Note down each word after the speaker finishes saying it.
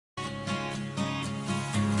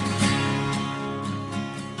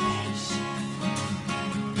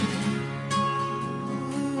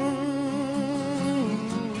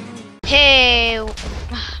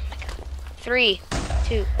3,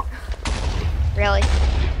 2. Really?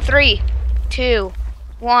 3, 2,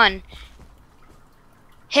 1.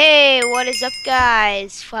 Hey, what is up,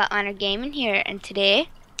 guys? Flatliner Gaming here, and today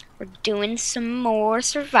we're doing some more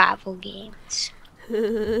survival games.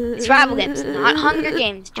 Survival games, not Hunger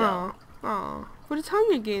Games, Joe. Oh, but it's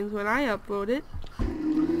Hunger Games when I upload it.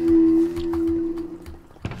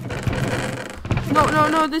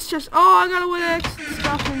 No, this just, I got a WHATS and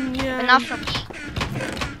stuff, and yeah. But not for me.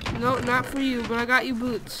 No, not for you, but I got you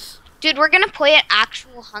boots. Dude, we're gonna play an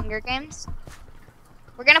actual Hunger Games.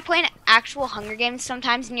 We're gonna play an actual Hunger Games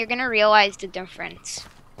sometimes, and you're gonna realize the difference.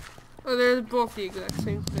 Oh, they're both the exact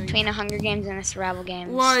same thing. Between a Hunger Games and a survival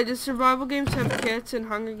games. Why? Does survival games have kits and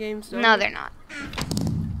Hunger Games don't? No, they're not.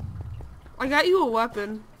 I got you a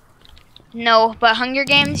weapon. No, but Hunger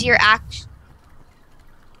Games, you're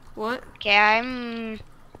What? Okay, I'm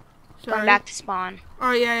going back to spawn.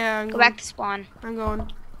 Oh, yeah, Go back to spawn. I'm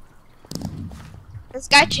going. This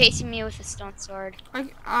guy chasing me with a stone sword.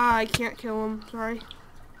 I can't kill him, sorry.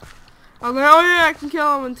 Oh yeah, I can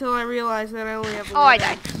kill him until I realize that I only have one. Oh, I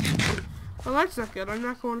died. Well, that's not good. I'm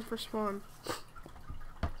not going for spawn.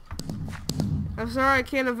 I'm sorry, I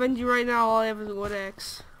can't avenge you right now. All I have is a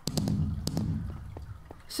WHATS.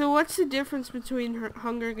 So what's the difference between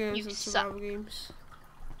Hunger Games and survival games?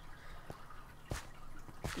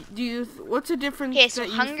 What's the difference? Okay, so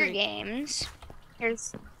Hunger Games.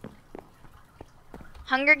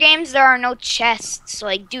 Hunger Games, there are no chests.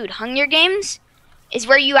 Like, dude, Hunger Games is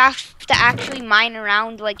where you have to actually mine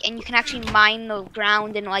around, like, and you can actually mine the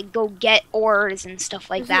ground and, like, go get ores and stuff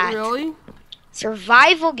like that. Is it really?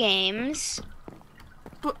 Survival games.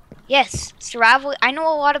 But yes, survival. I know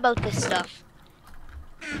a lot about this stuff.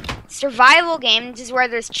 Survival games is where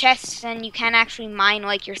there's chests and you can actually mine,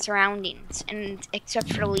 like, your surroundings, and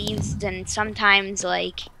except for leaves and sometimes,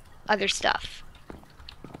 like, other stuff.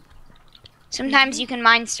 Sometimes you can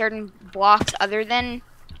mine certain blocks other than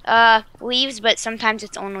leaves, but sometimes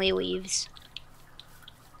it's only leaves.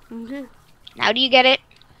 Okay. Now do you get it?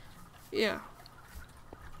 Yeah.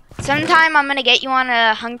 Sometime I'm gonna get you on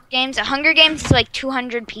a Hunger Games. A Hunger Games is like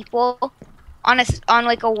 200 people on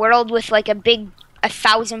like a world with like a big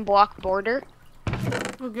 1,000 block border.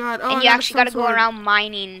 Oh god. Oh, and you actually gotta go around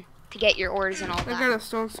mining to get your ores and all that. I got a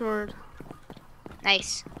stone sword.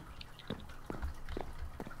 Nice.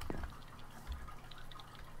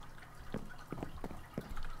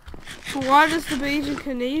 So why does the Beijing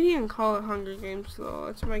Canadian call it Hunger Games though?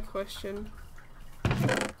 That's my question.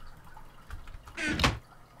 I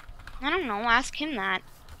don't know, ask him that.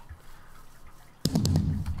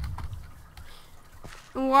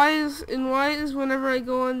 And why is whenever I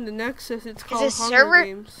go on the Nexus it's called Hunger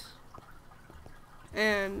Games?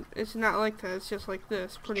 And it's not like that, it's just like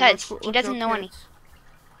this. Pretty because much he doesn't know any.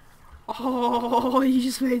 Oh, you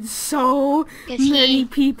just made so many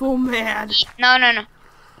people mad. No.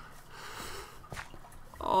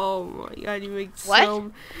 Oh my god, you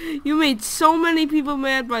made so many people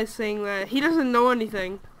mad by saying that. He doesn't know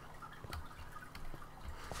anything.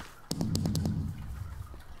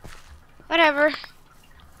 Whatever.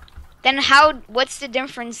 Then what's the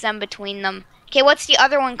difference then between them? Okay, what's the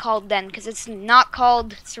other one called then? Because it's not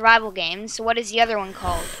called survival games, so what is the other one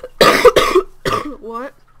called?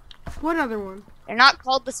 What? What other one? They're not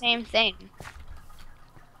called the same thing.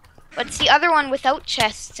 But it's the other one without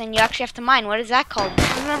chests and you actually have to mine. What is that called?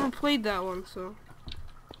 I've never played that one, so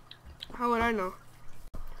how would I know?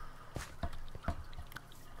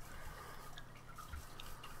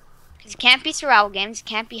 Because it can't be survival games, it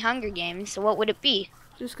can't be Hunger Games, so what would it be?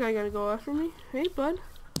 This guy gonna go after me? Hey, bud.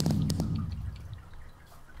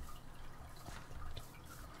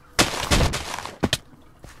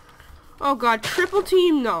 Oh god, triple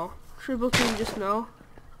team, no. Triple team, just no.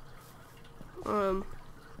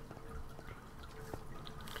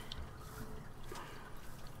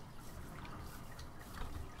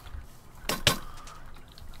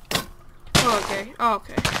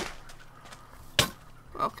 Okay.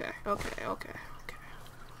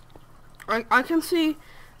 I can see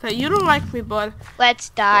that you don't like me, bud. Let's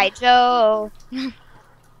die, Joe.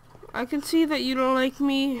 I can see that you don't like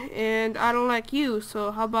me, and I don't like you,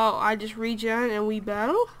 so how about I just regen and we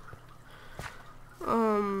battle?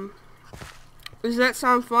 Does that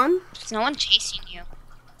sound fun? There's no one chasing you.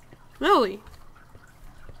 Really?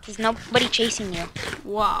 There's nobody chasing you.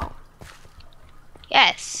 Wow.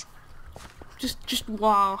 Yes. Just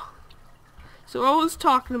wow. So I was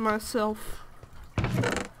talking to myself,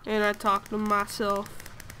 and I talked to myself.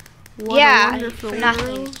 What a wonderful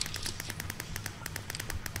nothing. world.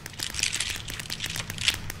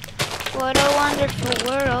 What a wonderful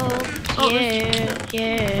world. Oh,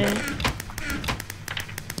 yeah.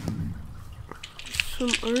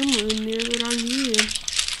 some armor in there that I need.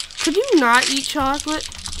 Could you not eat chocolate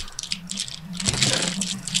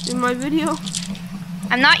in my video?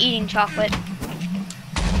 I'm not eating chocolate.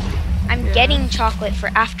 I'm getting chocolate for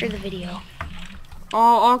after the video.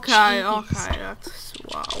 Oh, okay, Jeez. okay, that's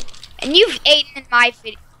wow. And you've eaten in my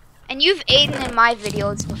video. And you've eaten in my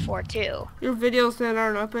videos before too. Your videos that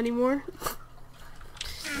aren't up anymore?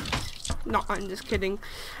 No, I'm just kidding.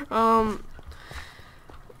 What?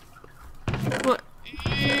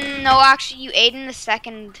 No, actually, you ate in the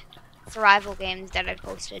second survival games that I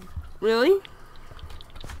posted. Really?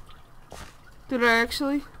 Did I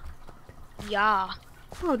actually? Yeah.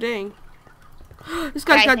 Oh, dang. This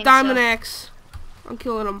guy's got diamond axe. I'm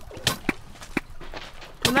killing him.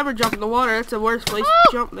 I'll never jump in the water. That's the worst place to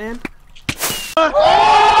jump, man.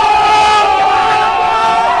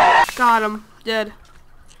 Got him. Dead.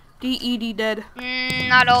 D-E-D dead.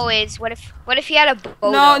 Not always. What if he had a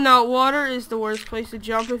bow? No, water is the worst place to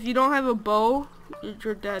jump. If you don't have a bow,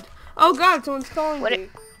 you're dead. Oh God, someone's calling me.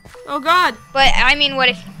 Oh God. But I mean, what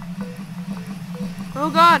if?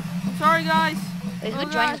 Oh God. Sorry, guys. Wait, who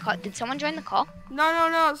joined the call? Did someone join the call?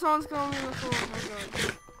 No. Someone's calling me on the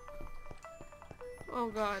phone. Oh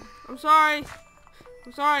God. I'm sorry.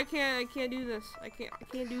 I can't do this. I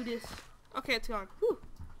can't do this. Okay, it's gone. Whew.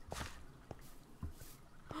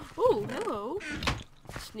 Oh, hello.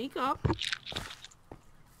 Sneak up.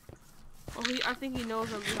 Oh, I think he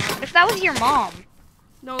knows I'm behind. What if that was your mom?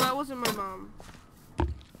 No, that wasn't my mom.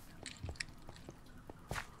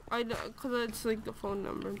 I know, cause it's like the phone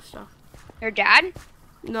number and stuff. Your dad?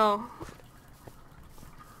 No.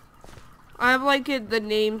 I have like the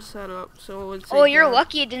name set up, so it's. Oh, you're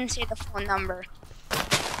lucky it didn't say the phone number.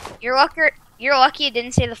 You're lucky it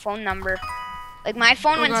didn't say the phone number. Like my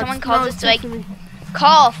phone, when someone calls, it's like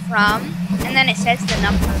call from, and then it says the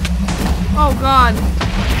number. Oh God.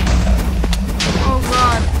 Oh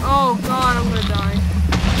God. Oh God, I'm gonna die.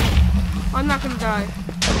 I'm not gonna die.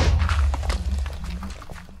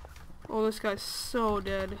 Oh, this guy's so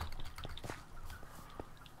dead.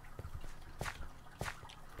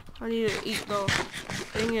 I need to eat though.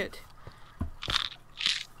 Dang it.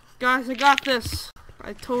 Guys, I got this.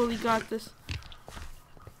 I totally got this.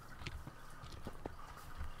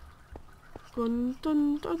 Dun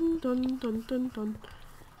dun dun dun dun dun dun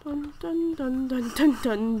dun dun dun dun dun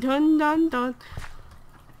dun dun dun.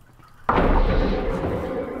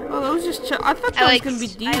 Oh, that was just I thought that was gonna be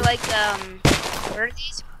deep. I like what are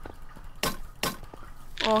these?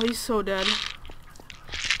 Oh, he's so dead.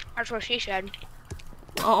 That's what she said.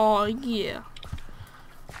 Oh yeah.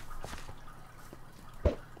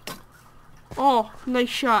 Oh, nice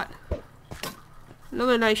shot.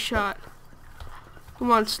 Another nice shot.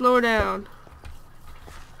 Come on, slow her down.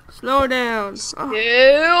 Slow her down.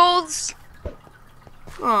 Skills.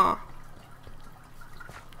 Oh.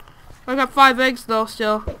 I got 5 eggs though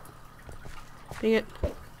still. Dang it.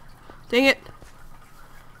 Dang it.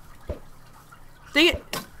 Dang it.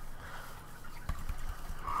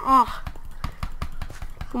 Oh.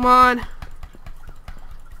 Come on.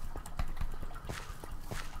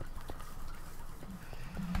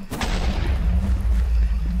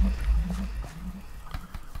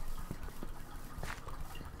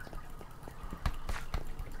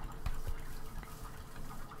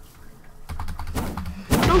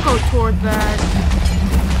 Don't go toward that.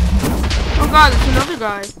 Oh God, it's another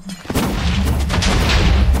guy.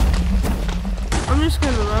 I'm just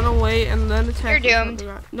gonna run away and then attack. You're doomed.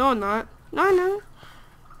 Guy. No, I'm not. No, no.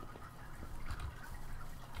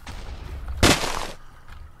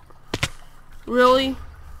 Really?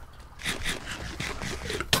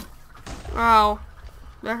 Ow.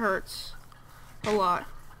 That hurts. A lot.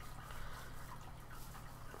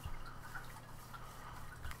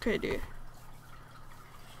 Okay, dude.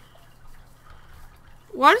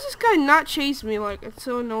 Why does this guy not chase me? Like, it's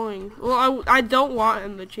so annoying. Well, I don't want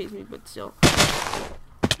him to chase me, but still.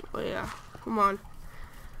 Oh, yeah. Come on.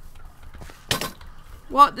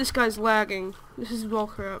 What? This guy's lagging. This is bull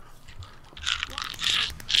crap.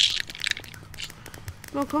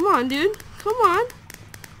 No, come on, dude. Come on.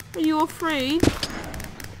 Are you afraid?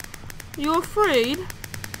 Are you afraid?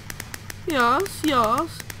 Yes,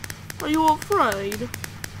 yes. Are you afraid?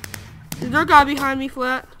 Is there a guy behind me,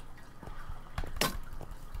 Flat?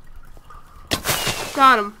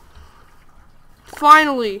 Got him.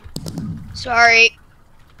 Finally. Sorry.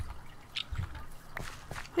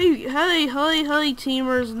 Hey,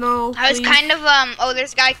 teamers, no. I was please. kind of oh,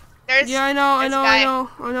 there's a guy. Yeah, I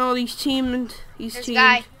know. These teamed. He's There's teamed.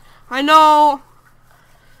 guy. I know.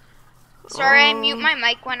 Sorry, I mute my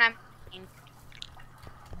mic when I'm.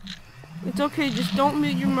 It's okay. Just don't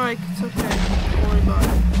mute your mic. It's okay. Don't worry about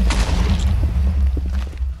it.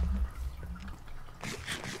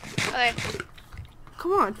 way.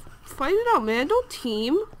 Come on, fight it out, man. Don't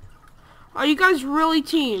team. Are you guys really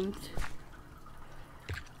teamed?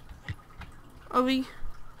 Are we?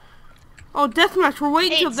 Oh, deathmatch. We're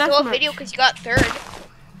waiting Hey, till it's still a deathmatch. video because you got third.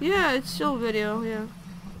 Yeah, it's still a video. Yeah.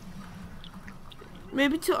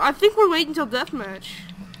 Maybe till. I think we're waiting till deathmatch.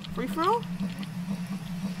 Free for all?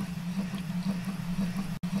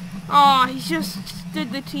 Oh, he just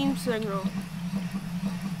did the team signal.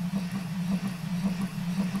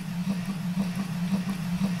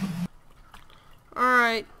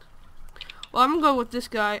 Alright. Well, I'm gonna go with this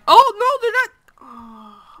guy. Oh, no, they're not.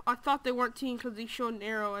 Oh, I thought they weren't team because he showed an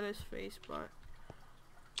arrow at his face, but.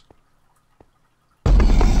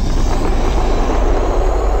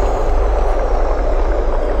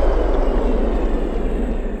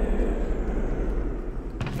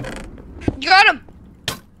 You got him.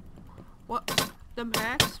 What? Them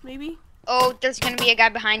hacks, maybe? Oh, there's gonna be a guy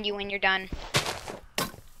behind you when you're done.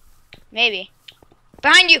 Maybe.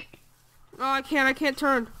 Behind you. Oh, I can't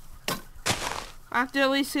turn. I have to at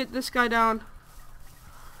least hit this guy down.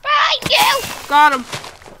 Behind you. Got him.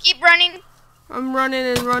 Keep running. I'm running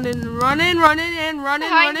and running and running and running.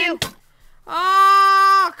 Behind you.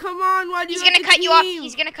 Oh, come on. Why do you He's gonna have cut to you off. team?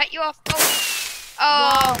 He's gonna cut you off. Oh.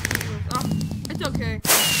 Wow. Oh. Oh, it's okay.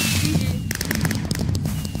 GG.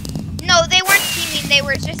 No, they weren't teaming. They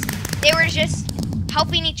were just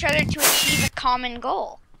helping each other to achieve a common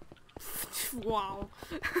goal. Wow.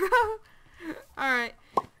 Alright.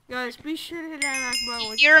 Guys, be sure to hit that like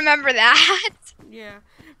button. You remember that? Yeah.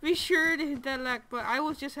 Be sure to hit that like button. I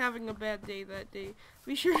was just having a bad day that day.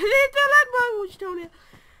 Be sure to hit that like button, which don't hit.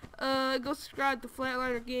 Go subscribe to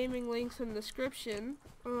Flatliner Gaming, links in the description.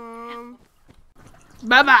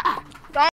 Bye-bye.